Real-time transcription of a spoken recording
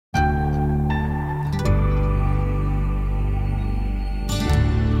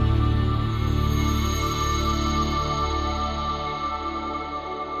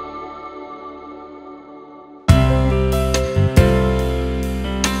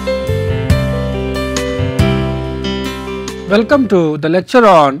Welcome to the lecture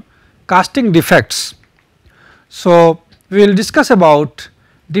on casting defects. So, we will discuss about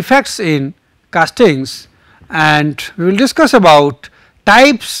defects in castings and we will discuss about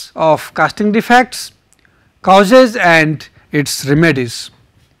types of casting defects, causes and its remedies.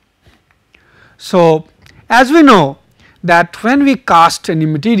 So, as we know that when we cast any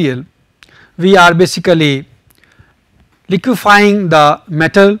material, we are basically liquefying the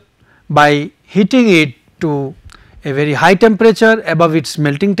metal by heating it to a very high temperature above its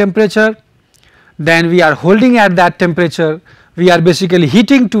melting temperature. Then we are holding at that temperature, we are basically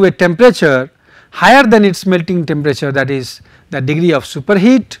heating to a temperature higher than its melting temperature, that is the degree of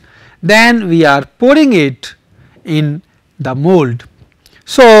superheat. Then we are pouring it in the mold.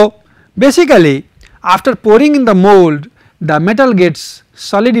 So, basically after pouring in the mold, the metal gets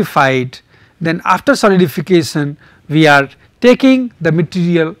solidified. Then after solidification, we are taking the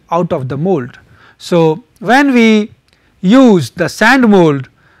material out of the mold. So, when we use the sand mold,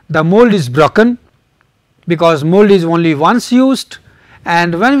 the mold is broken because mold is only once used,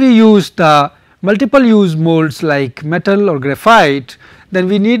 and when we use the multiple use molds like metal or graphite, then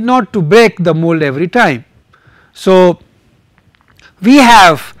we need not to break the mold every time. So, we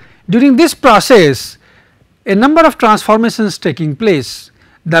have during this process a number of transformations taking place,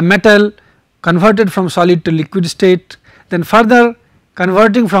 the metal converted from solid to liquid state, then further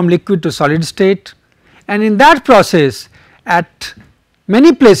converting from liquid to solid state, and in that process at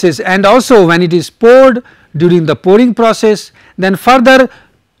many places and also when it is poured during the pouring process, then further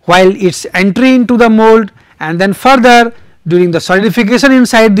while its entry into the mold, and then further during the solidification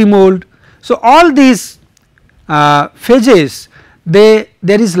inside the mold. So, all these phases there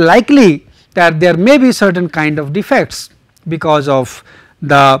is likely that there may be certain kind of defects because of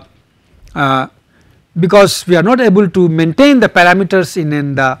the because we are not able to maintain the parameters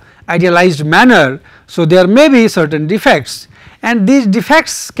in the idealized manner. So, there may be certain defects, and these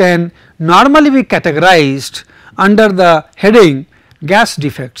defects can normally be categorized under the heading gas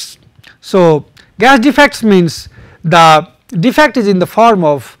defects. So, gas defects means the defect is in the form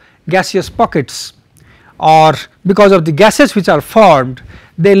of gaseous pockets, or because of the gases which are formed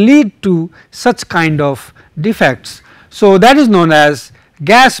they lead to such kind of defects. So, that is known as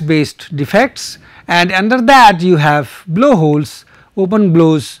gas based defects, and under that you have blowholes, open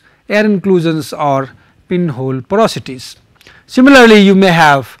blows, air inclusions or pinhole porosities. Similarly, you may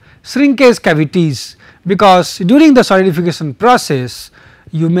have shrinkage cavities because during the solidification process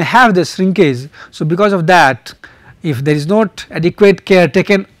you may have the shrinkage. So, because of that, if there is not adequate care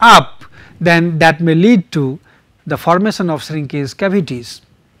taken up, then that may lead to the formation of shrinkage cavities.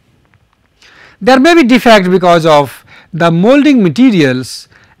 There may be defect because of the molding materials,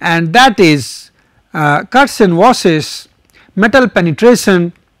 and that is cuts and washes, metal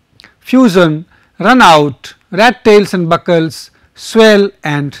penetration, fusion, run out, rat tails and buckles, swell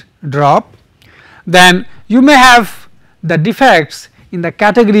and drop. Then you may have the defects in the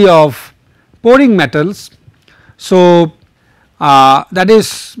category of pouring metals. So, that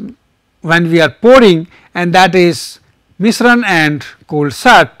is when we are pouring, and that is Mishran and cold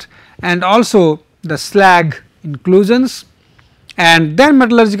shut, and also the slag inclusions, and then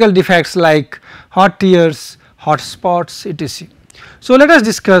metallurgical defects like hot tears, hot spots, etc. So, let us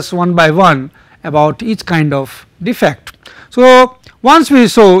discuss one by one about each kind of defect. So, once we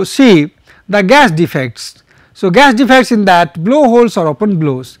see the gas defects. So, gas defects in that blowholes or open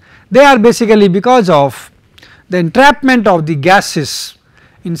blows, they are basically because of the entrapment of the gases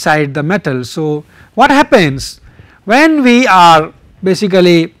inside the metal. So, what happens when we are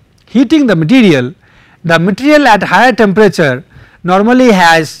basically heating the material at higher temperature normally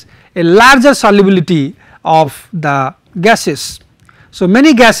has a larger solubility of the gases. So,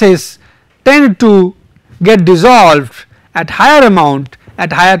 many gases tend to get dissolved at higher amount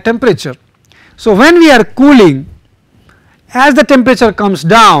at higher temperature. So, when we are cooling, as the temperature comes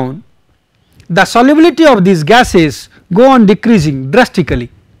down, the solubility of these gases go on decreasing drastically.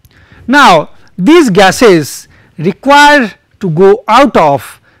 Now, these gases require to go out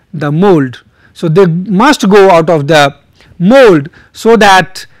of the mold. So, they must go out of the mold so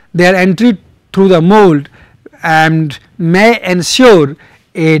that their entry through the mold and may ensure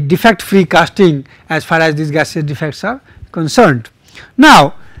a defect free casting as far as these gaseous defects are concerned.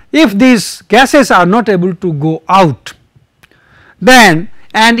 Now, if these gases are not able to go out, then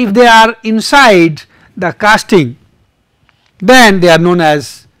and if they are inside the casting, then they are known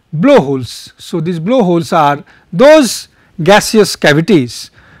as blowholes. So, these blowholes are those gaseous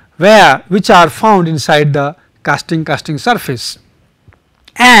cavities which are found inside the casting surface,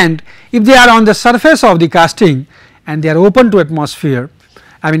 and if they are on the surface of the casting and they are open to atmosphere,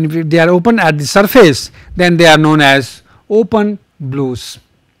 I mean if they are open at the surface, then they are known as open blows.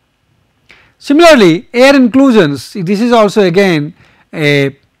 Similarly, air inclusions, this is also again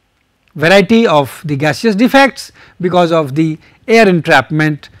a variety of the gaseous defects because of the air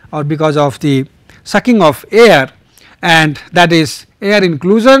entrapment or because of the sucking of air, and that is air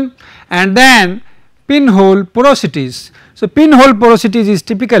inclusion. And then pinhole porosities. So, pinhole porosities is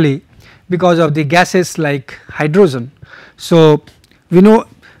typically because of the gases like hydrogen. So, we know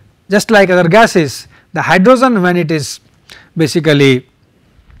just like other gases, the hydrogen when it is basically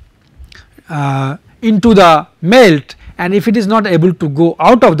into the melt, and if it is not able to go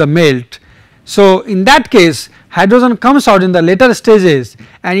out of the melt. So, in that case hydrogen comes out in the later stages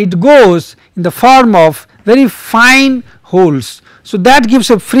and it goes in the form of very fine holes. So, that gives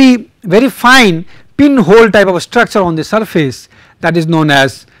a very fine pinhole type of structure on the surface, that is known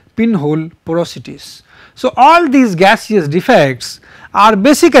as pinhole porosities. So, all these gaseous defects are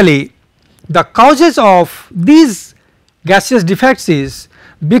basically the causes of these gaseous defects is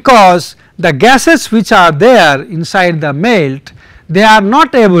because the gases which are there inside the melt, they are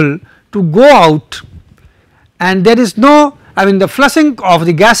not able to go out, and there is no, I mean the flushing of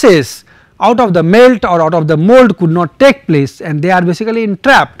the gases out of the melt or out of the mold could not take place, and they are basically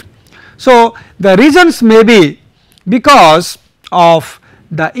entrapped. So, the reasons may be because of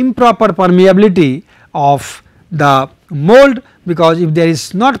the improper permeability of the mold, because if there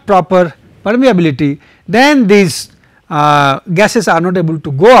is not proper permeability, then these gases are not able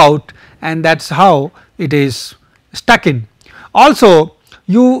to go out, and that is how it is stuck in. Also,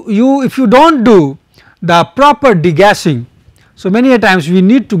 you if you do not do the proper degassing, so many a times we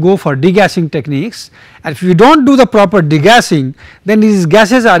need to go for degassing techniques, and if you do not do the proper degassing, then these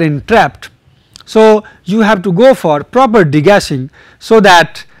gases are entrapped. So, you have to go for proper degassing, so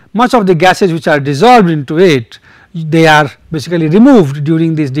that much of the gases which are dissolved into it, they are basically removed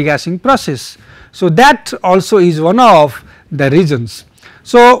during this degassing process. So, that also is one of the reasons.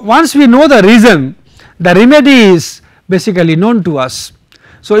 So, once we know the reason, the remedy is basically known to us.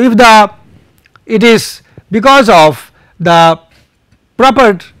 So, if it is because of the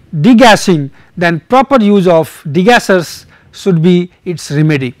proper degassing, then proper use of degassers should be its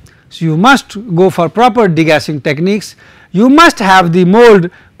remedy. So, you must go for proper degassing techniques, you must have the mold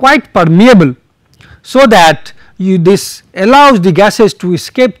quite permeable, so that this allows the gases to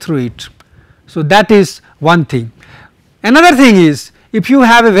escape through it. So, that is one thing. Another thing is, if you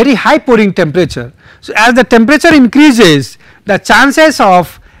have a very high pouring temperature, so as the temperature increases, the chances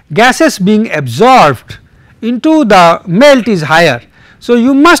of gases being absorbed into the melt is higher. So,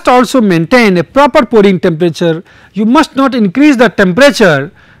 you must also maintain a proper pouring temperature, you must not increase the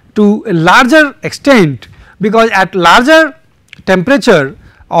temperature to a larger extent, because at larger temperature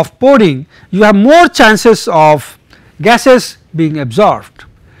of pouring you have more chances of gases being absorbed.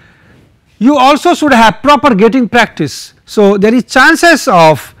 You also should have proper gating practice. So, there is chances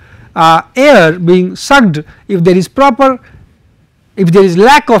of air being sucked if there is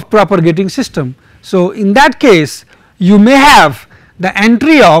lack of proper gating system. So, in that case you may have the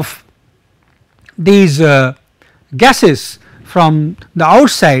entry of these gases from the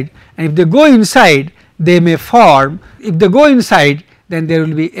outside, and if they go inside they may form, if they go inside then there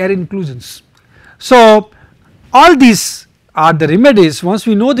will be air inclusions. So, all these are the remedies. Once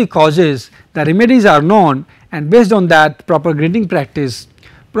we know the causes, the remedies are known, and based on that proper grading practice,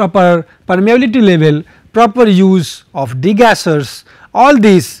 proper permeability level, proper use of degassers, all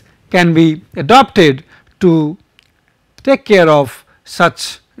these can be adopted to take care of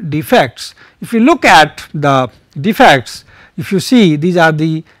such defects. If you look at the defects, if you see, these are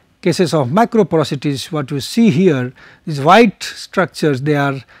the cases of microporosities. What you see here, these white structures, they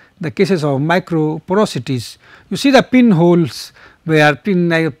are the cases of microporosities. You see the pinholes where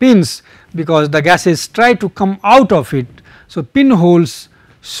pins, because the gases try to come out of it. So, pinholes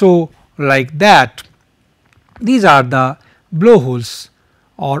show like that. These are the blowholes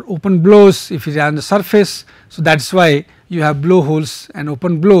or open blows if it is on the surface. So, that is why you have blowholes and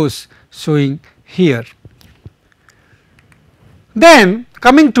open blows showing here. Then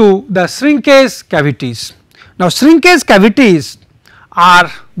coming to the shrinkage cavities. Now, shrinkage cavities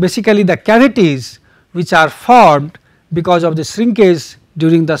are basically the cavities which are formed because of the shrinkage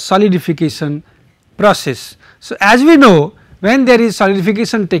during the solidification process. So, as we know, when there is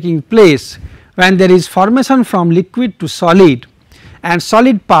solidification taking place, when there is formation from liquid to solid and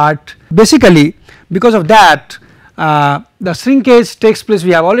solid part, basically because of that the shrinkage takes place.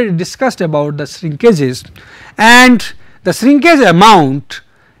 We have already discussed about the shrinkages, and the shrinkage amount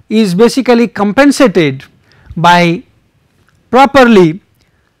is basically compensated by properly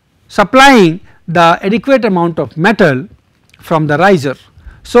supplying the adequate amount of metal from the riser.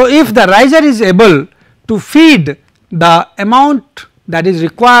 So, if the riser is able to feed the amount that is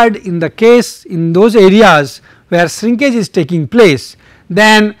required in the case in those areas where shrinkage is taking place,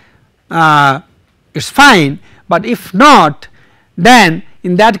 then it is fine, but if not, then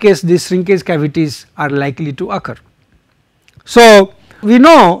in that case these shrinkage cavities are likely to occur. So, we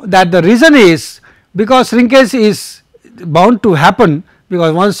know that the reason is because shrinkage is bound to happen,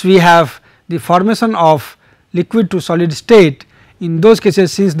 because once we have the formation of liquid to solid state, in those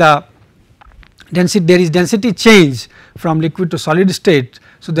cases since the density there is density change from liquid to solid state.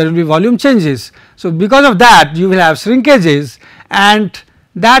 So, there will be volume changes. So, because of that you will have shrinkages, and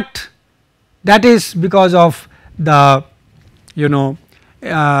that is because of the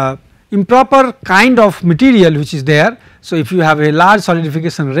improper kind of material which is there. So, if you have a large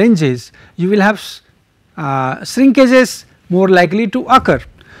solidification ranges, you will have shrinkages more likely to occur.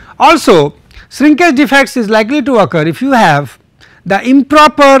 Also, shrinkage defects is likely to occur if you have the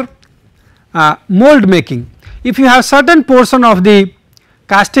improper mold making. If you have certain portion of the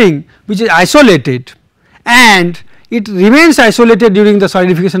casting which is isolated and it remains isolated during the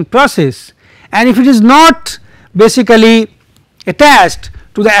solidification process, and if it is not basically attached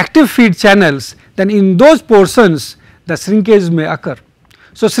to the active feed channels, then in those portions the shrinkage may occur.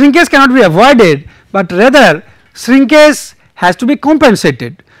 So, shrinkage cannot be avoided, but rather shrinkage has to be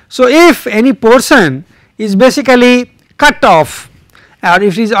compensated. So, if any portion is basically cut off or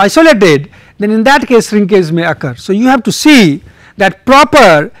if it is isolated, then in that case shrinkage may occur. So, you have to see that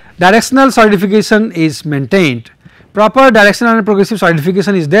proper directional solidification is maintained, proper directional and progressive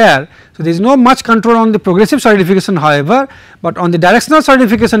solidification is there. So, there is no much control on the progressive solidification however, but on the directional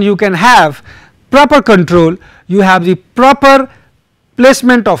solidification you can have proper control. You have the proper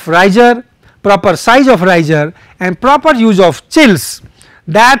placement of riser, proper size of riser and proper use of chills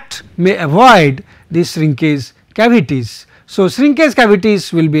that may avoid these shrinkage cavities. So, shrinkage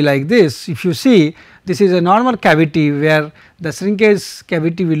cavities will be like this. If you see, this is a normal cavity where the shrinkage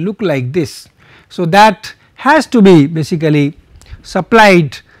cavity will look like this. So, that has to be basically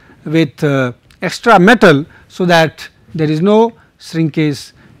supplied with extra metal, so that there is no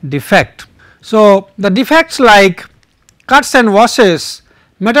shrinkage defect. So, the defects like cuts and washes,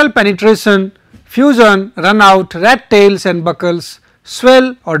 metal penetration, fusion, run out, rat tails and buckles,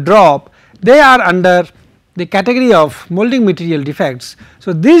 swell or drop, they are under the category of molding material defects.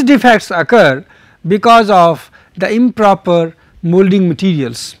 So, these defects occur because of the improper molding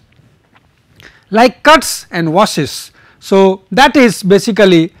materials like cuts and washes. So, that is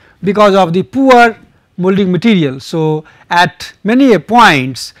basically because of the poor molding material. So, at many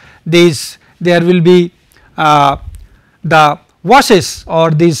points there will be the washes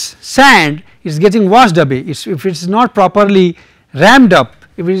or this sand is getting washed away. If it is not properly rammed up,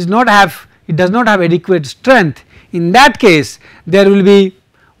 if it does not have adequate strength, in that case there will be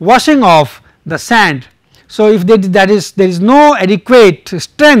washing of the sand. So, if there is no adequate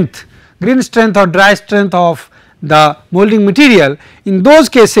strength, green strength or dry strength of the molding material, in those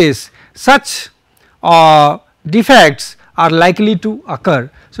cases such defects are likely to occur.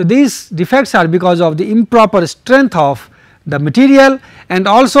 So, these defects are because of the improper strength of the material and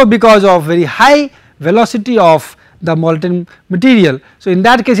also because of very high velocity of the molten material. So, in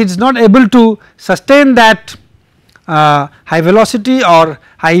that case it is not able to sustain that high velocity or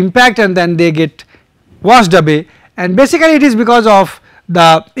high impact, and then they get washed away, and basically it is because of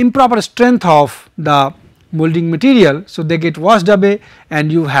the improper strength of the molding material. So, they get washed away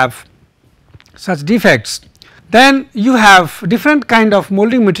and you have such defects. Then you have different kind of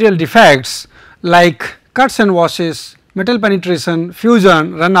molding material defects like cuts and washes, metal penetration,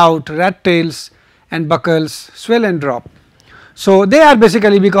 fusion, run out, rat tails and buckles, swell and drop. So, they are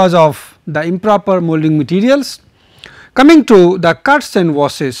basically because of the improper molding materials. Coming to the cuts and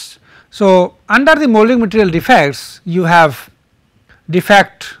washes. So, under the molding material defects you have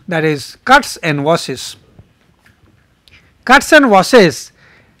defect, that is cuts and washes. Cuts and washes,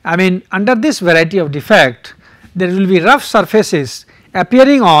 I mean under this variety of defect there will be rough surfaces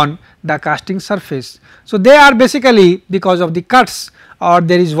appearing on the casting surface. So, they are basically because of the cuts or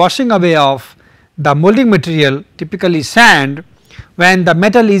there is washing away of the molding material, typically sand, when the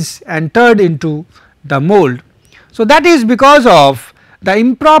metal is entered into the mold. So, that is because of the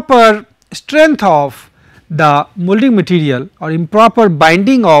improper strength of the molding material or improper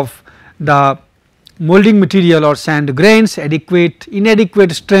binding of the molding material or sand grains,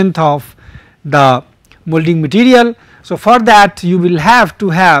 inadequate strength of the molding material. So, for that you will have to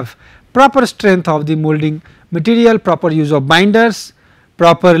have proper strength of the molding material, proper use of binders,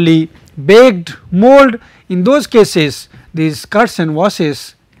 properly baked mold. In those cases these cuts and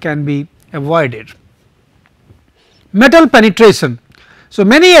washes can be avoided. Metal penetration. So,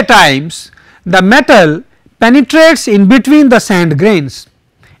 many a times the metal penetrates in between the sand grains,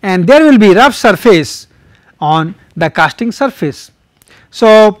 and there will be rough surface on the casting surface.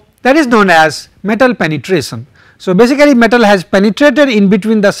 So, that is known as metal penetration. So, basically metal has penetrated in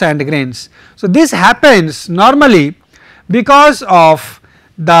between the sand grains. So, this happens normally because of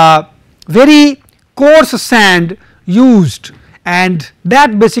the very coarse sand used, and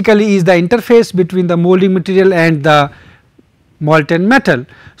that basically is the interface between the molding material and the molten metal.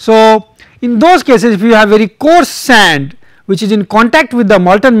 So, in those cases if you have very coarse sand which is in contact with the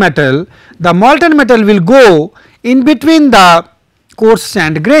molten metal will go in between the coarse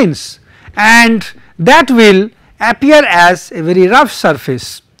sand grains, and that will appear as a very rough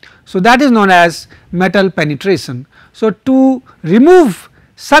surface. So, that is known as metal penetration. So, to remove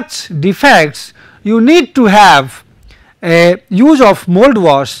such defects you need to have a use of mold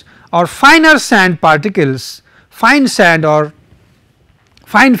wash or finer sand particles, fine sand or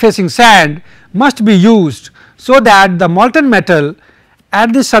fine facing sand must be used, so that the molten metal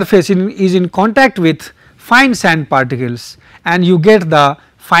at the surface is in contact with fine sand particles and you get the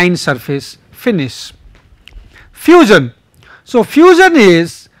fine surface finish. Fusion. So, fusion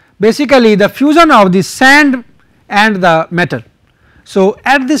is basically the fusion of the sand and the metal. So,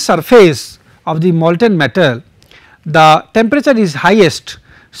 at the surface of the molten metal the temperature is highest.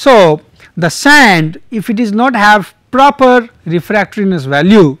 So, the sand if it is not have proper refractoriness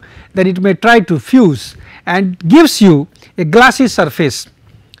value, then it may try to fuse and gives you a glassy surface.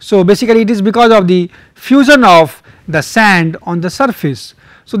 So, basically it is because of the fusion of the sand on the surface.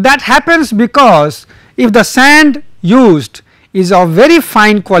 So, that happens because if the sand used is of very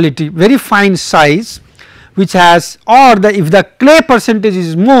fine quality, very fine size, which has or the if the clay percentage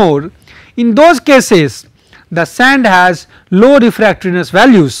is more, in those cases the sand has low refractoriness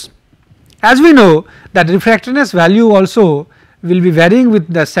values. As we know that refractoriness value also will be varying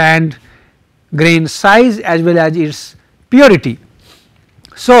with the sand grain size as well as its purity.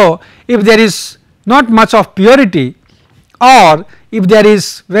 So, if there is not much of purity or if there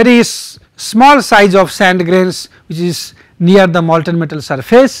is very small size of sand grains which is near the molten metal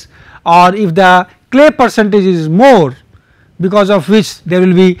surface, or if the clay percentage is more, because of which there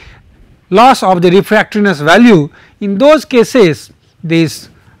will be loss of the refractoriness value, in those cases this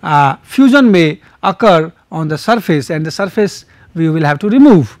fusion may occur on the surface and the surface we will have to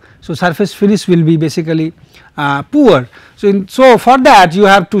remove. So, surface finish will be basically poor. So, for that you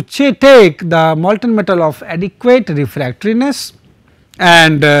have to take the molten metal of adequate refractoriness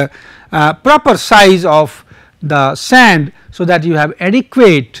and proper size of the sand, so that you have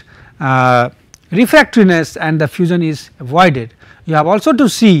adequate refractoriness and the fusion is avoided. You have also to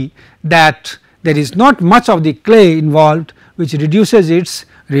see that there is not much of the clay involved, which reduces its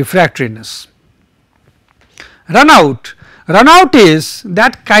refractoriness. Runout. Runout is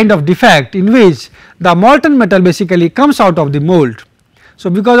that kind of defect in which the molten metal basically comes out of the mold. So,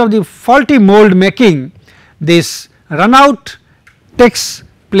 because of the faulty mold making, this runout takes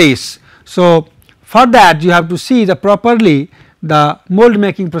place. So, for that you have to see the properly the mold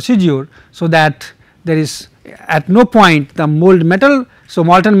making procedure, so that there is at no point the mold metal. So,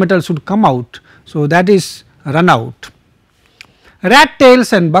 molten metal should come out. So, that is runout. Rat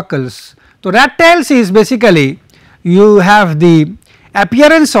tails and buckles. So, rat tails is basically you have the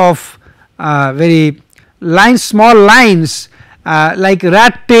appearance of very small lines like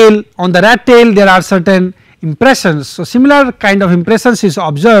rat tail. On the rat tail there are certain impressions. So, similar kind of impressions is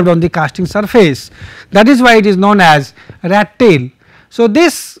observed on the casting surface, that is why it is known as rat tail. So,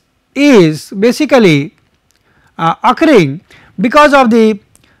 this is basically occurring because of the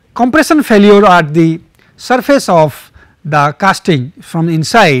compression failure at the surface of the casting from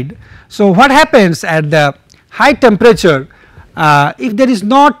inside. So, what happens at the high temperature, if there is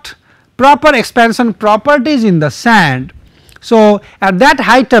not proper expansion properties in the sand. So, at that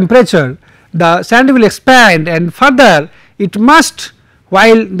high temperature the sand will expand, and further it must,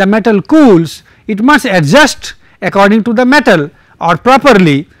 while the metal cools, it must adjust according to the metal or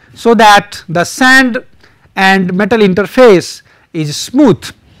properly, so that the sand and metal interface is smooth.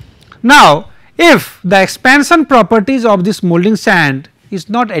 Now, if the expansion properties of this molding sand is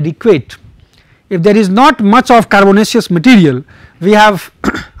not adequate, if there is not much of carbonaceous material, we have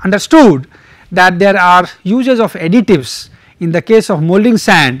understood that there are uses of additives in the case of molding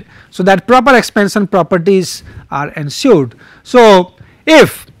sand, so that proper expansion properties are ensured. So,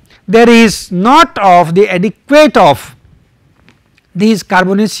 if there is not of the adequate of these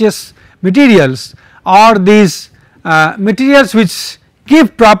carbonaceous materials or these materials which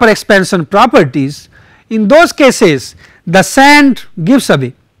give proper expansion properties, in those cases the sand gives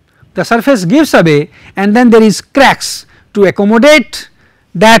away, the surface gives away, and then there is cracks to accommodate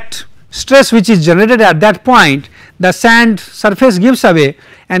that stress which is generated at that point, the sand surface gives away,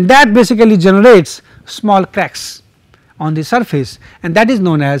 and that basically generates small cracks on the surface, and that is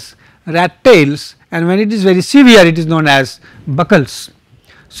known as rat tails, and when it is very severe it is known as buckles.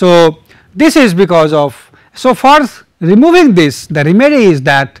 So, this is because of, so for removing this, the remedy is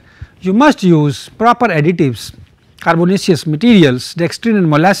that you must use proper additives, carbonaceous materials, dextrine and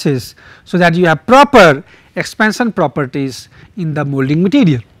molasses, so that you have proper expansion properties in the molding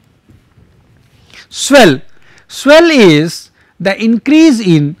material. Swell is the increase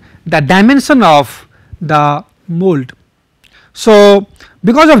in the dimension of the mold. So,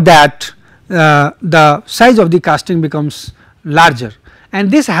 because of that the size of the casting becomes larger,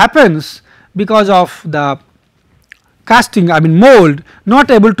 and this happens because of the casting, I mean mold not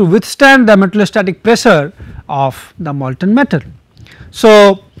able to withstand the metallostatic pressure of the molten metal.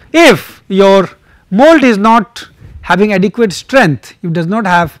 So, if your mold is not having adequate strength, it does not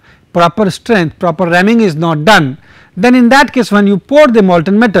have proper strength, proper ramming is not done, then in that case when you pour the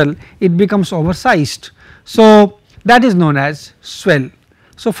molten metal it becomes oversized. So, that is known as swell.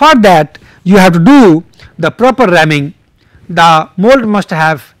 So, for that you have to do the proper ramming, the mold must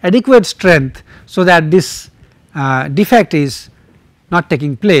have adequate strength, so that this defect is not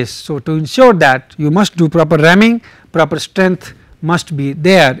taking place. So, to ensure that you must do proper ramming, proper strength must be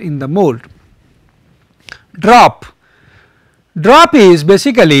there in the mold. Drop is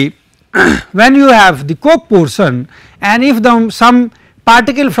basically when you have the cope portion, and if some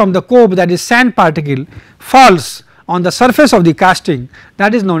particle from the cope, that is sand particle, falls on the surface of the casting,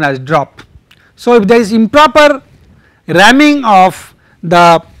 that is known as drop. So, if there is improper ramming of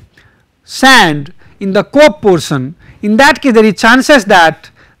the sand in the cope portion, in that case there is chances that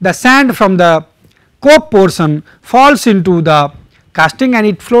the sand from the cope portion falls into the casting and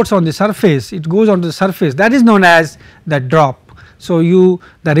it floats on the surface, it goes on to the surface, that is known as the drop. So,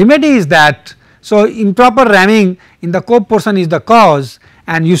 the remedy is that, so improper ramming in the cope portion is the cause,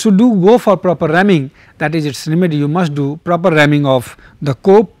 and you should go for proper ramming, that is its remedy, you must do proper ramming of the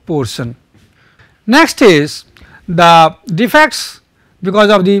cope portion. Next is the defects because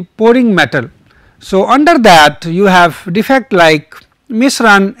of the pouring metal. So, under that you have defect like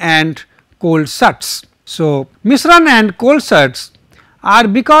misrun and cold suds. So, misrun and cold suds are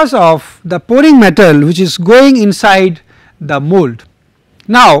because of the pouring metal which is going inside the mold.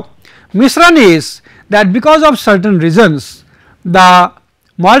 Now, misrun is that because of certain reasons the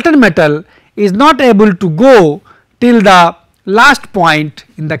molten metal is not able to go till the last point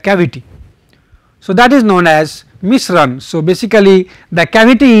in the cavity. So, that is known as misrun. So, basically the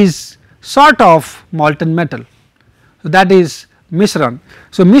cavity is sort of molten metal. So, that is misrun.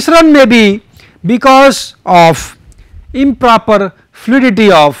 So, misrun may be because of improper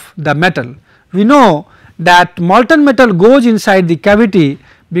fluidity of the metal. We know that molten metal goes inside the cavity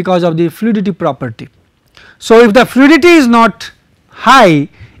because of the fluidity property. So, if the fluidity is not high,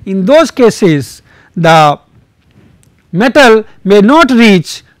 in those cases the metal may not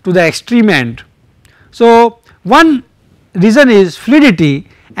reach to the extreme end. So, one reason is fluidity,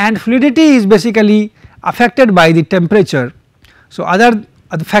 and fluidity is basically affected by the temperature. So, other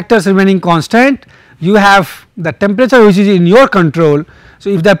factors remaining constant, you have the temperature which is in your control. So,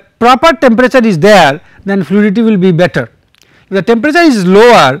 if the proper temperature is there, then fluidity will be better. If the temperature is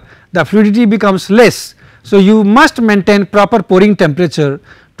lower, the fluidity becomes less. So, you must maintain proper pouring temperature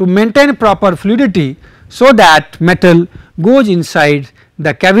to maintain proper fluidity, so that metal goes inside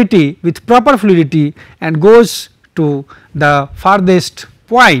the cavity with proper fluidity and goes to the farthest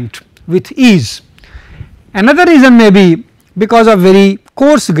point with ease. Another reason may be because of very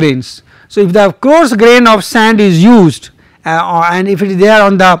coarse grains. So, if the coarse grain of sand is used and if it is there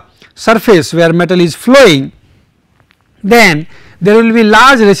on the surface where metal is flowing, then there will be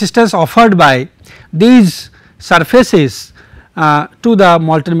large resistance offered by these surfaces to the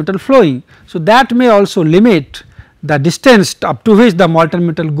molten metal flowing. So, that may also limit the distance up to which the molten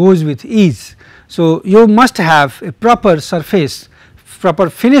metal goes with ease. So, you must have a proper surface, proper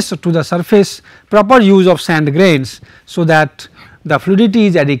finish to the surface, proper use of sand grains, so that the fluidity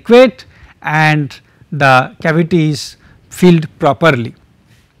is adequate and the cavity is filled properly.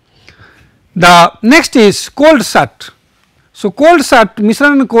 The next is cold sut. So, cold sut,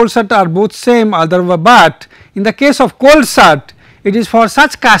 misrun and cold sut are both same, but in the case of cold sut, it is for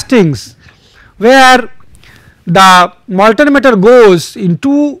such castings where the molten metal goes in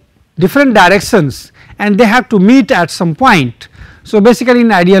two different directions and they have to meet at some point. So, basically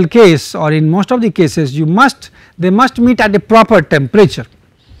in ideal case or in most of the cases they must meet at a proper temperature,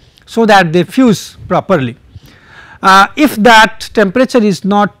 so that they fuse properly. If that temperature is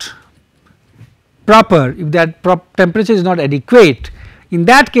not proper, if that temperature is not adequate, in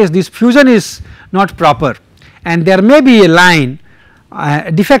that case this fusion is not proper, and there may be a line,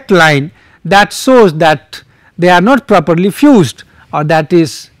 a defect line that shows that they are not properly fused, or that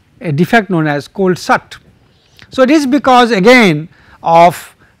is a defect known as cold shut. So, it is because again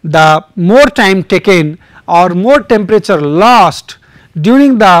of the more time taken or more temperature lost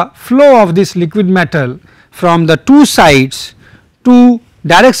during the flow of this liquid metal from the two sides, two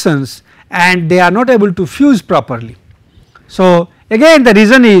directions, and they are not able to fuse properly. So, again the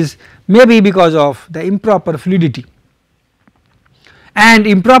reason is maybe because of the improper fluidity and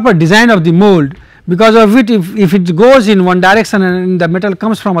improper design of the mold, because of it if it goes in one direction and the metal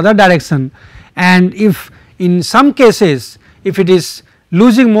comes from other direction, and if in some cases if it is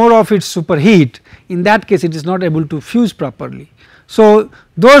losing more of its superheat, in that case it is not able to fuse properly. So,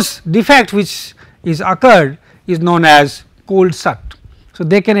 those defects which is occurred is known as cold shut. So,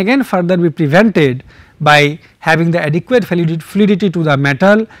 they can again further be prevented by having the adequate fluidity to the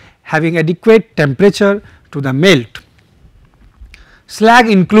metal, having adequate temperature to the melt. Slag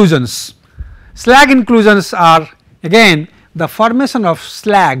inclusions. Slag inclusions are again the formation of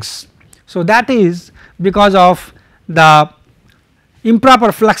slags. So, that is because of the improper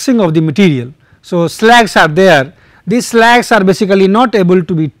fluxing of the material. So, slags are there, these slags are basically not able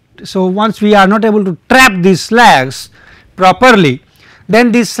to be. So, once we are not able to trap these slags properly,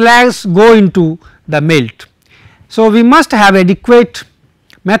 then these slags go into the melt. So, we must have adequate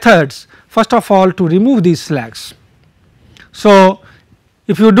methods first of all to remove these slags. So,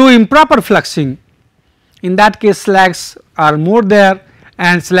 if you do improper fluxing, in that case slags are more there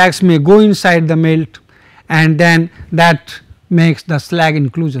and slags may go inside the melt, and then that makes the slag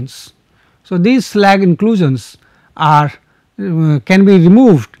inclusions. So, these slag inclusions are can be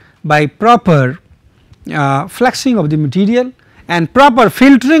removed by proper fluxing of the material and proper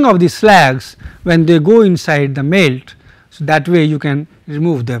filtering of the slags when they go inside the melt. So, that way you can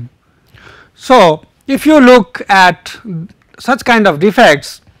remove them. So, if you look at such kind of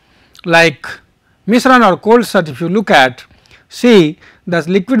defects like Mishran or cold shut, if you look at, see the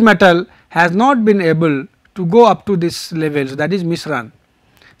liquid metal has not been able to go up to this level, so that is Mishran.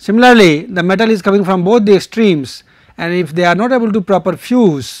 Similarly, the metal is coming from both the extremes, and if they are not able to properly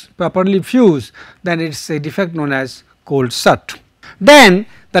fuse, then it is a defect known as cold shut. Then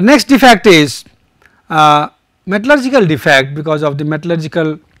the next defect is metallurgical defect because of the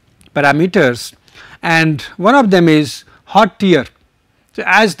metallurgical parameters, and one of them is hot tear. So,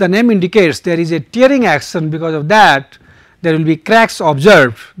 as the name indicates, there is a tearing action, because of that there will be cracks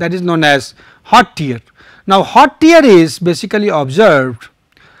observed, that is known as hot tear. Now, hot tear is basically observed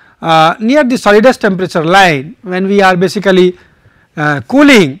near the solidus temperature line when we are basically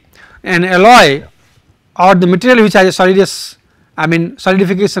cooling an alloy or the material which has a solidus,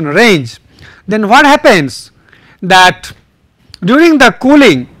 solidification range. Then what happens that during the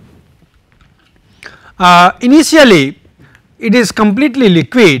cooling initially it is completely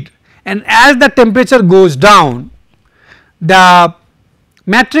liquid, and as the temperature goes down, the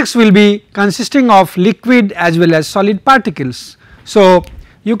matrix will be consisting of liquid as well as solid particles. So,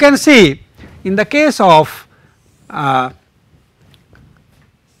 you can see in the case of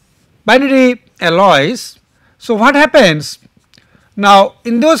binary alloys. So, what happens now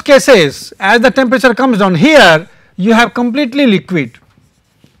in those cases, as the temperature comes down here, you have completely liquid,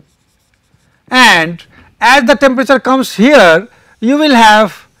 and as the temperature comes here, you will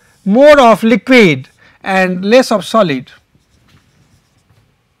have more of liquid and less of solid,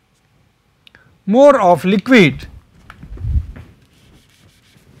 more of liquid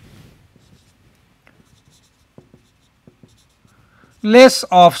less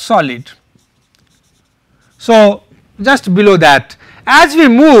of solid. So, just below that, as we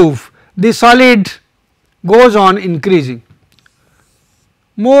move, the solid goes on increasing,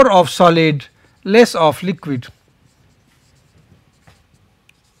 more of solid, less of liquid.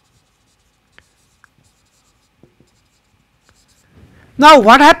 Now,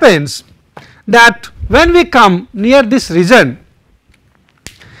 what happens that when we come near this region,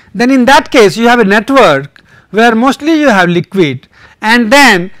 then in that case you have a network where mostly you have liquid, and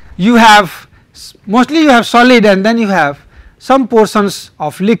then you have mostly you have solid, and then you have some portions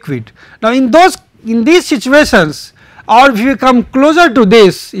of liquid. Now, in these situations, or if you come closer to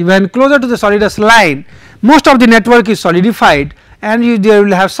this, even closer to the solidus line, most of the network is solidified, and there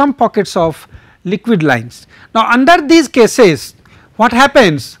will have some pockets of liquid lines. Now, under these cases, what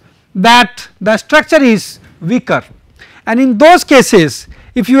happens that the structure is weaker, and in those cases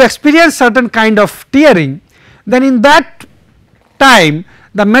if you experience certain kind of tearing, then in that time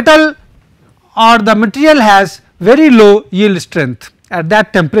the metal or the material has very low yield strength at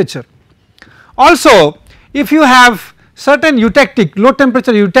that temperature. Also, if you have certain eutectic, low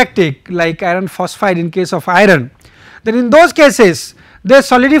temperature eutectic like iron phosphide in case of iron, then in those cases they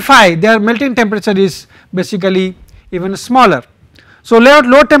solidify, their melting temperature is basically even smaller. So,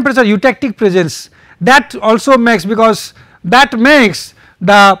 low temperature eutectic presence, that also makes, because that makes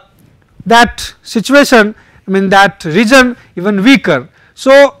that situation, I mean that region even weaker.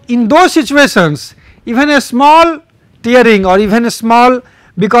 So, in those situations even a small tearing or even a small,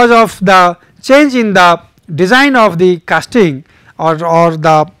 because of the change in the design of the casting or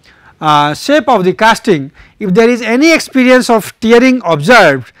the shape of the casting, if there is any experience of tearing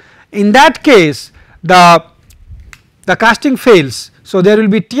observed, in that case the casting fails. So, there will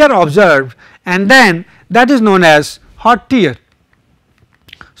be tear observed and then that is known as hot tear.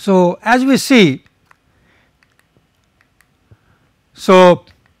 So, as we see, so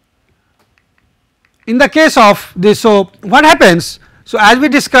in the case of this, so what happens? So, as we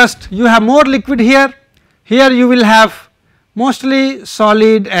discussed, you have more liquid here, here you will have mostly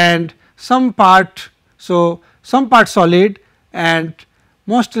solid and some part, so some part solid and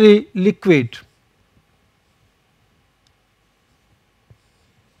mostly liquid.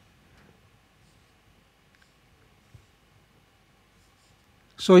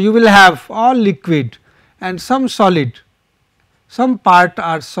 So, you will have all liquid and some solid, some part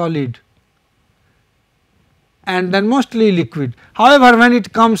are solid and then mostly liquid. However, when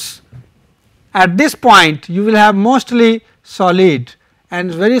it comes at this point, you will have mostly solid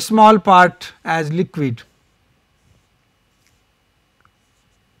and very small part as liquid.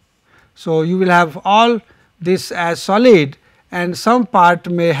 So, you will have all this as solid and some part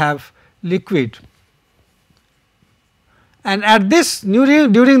may have liquid. And at this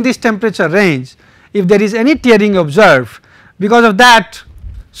during this temperature range, if there is any tearing observed, because of that,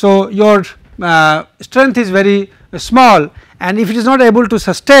 so your strength is very small, and if it is not able to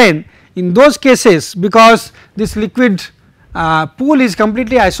sustain in those cases, because this liquid pool is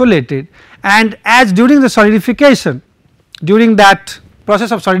completely isolated, and as during the solidification, during that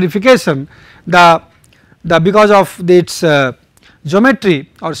process of solidification, the because of its geometry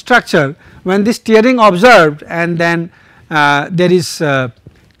or structure, when this tearing observed and then there is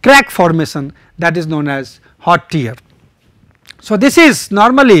crack formation, that is known as hot tear. So, this is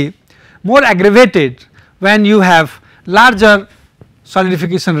normally more aggravated when you have larger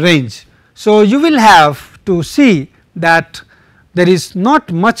solidification range. So, you will have to see that there is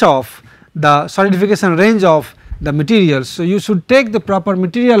not much of the solidification range of the materials. So, you should take the proper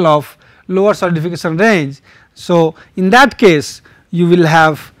material of lower solidification range. So, in that case you will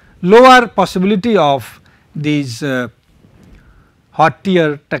have lower possibility of these hot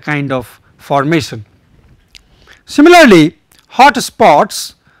tear kind of formation. Similarly, hot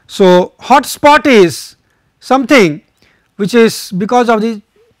spots. So, hot spot is something which is because of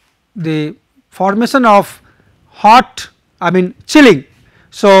the formation of hot, I mean chilling.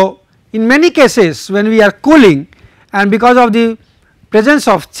 So, in many cases when we are cooling and because of the presence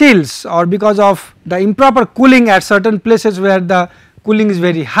of chills or because of the improper cooling at certain places where the cooling is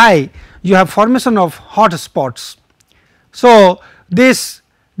very high, you have formation of hot spots. So, this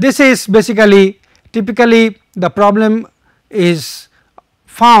is basically typically the problem is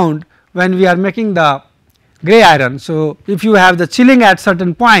found when we are making the gray iron. So, if you have the chilling at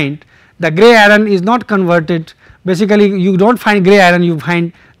certain point, the gray iron is not converted, basically you do not find gray iron, you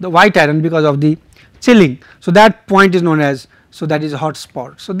find the white iron because of the chilling. So, that point is known as, so that is hot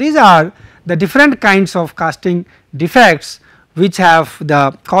spot. So, these are the different kinds of casting defects which have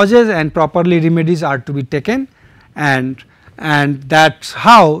the causes and properly remedies are to be taken, and that is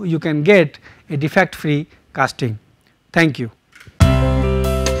how you can get a defect free casting. Thank you.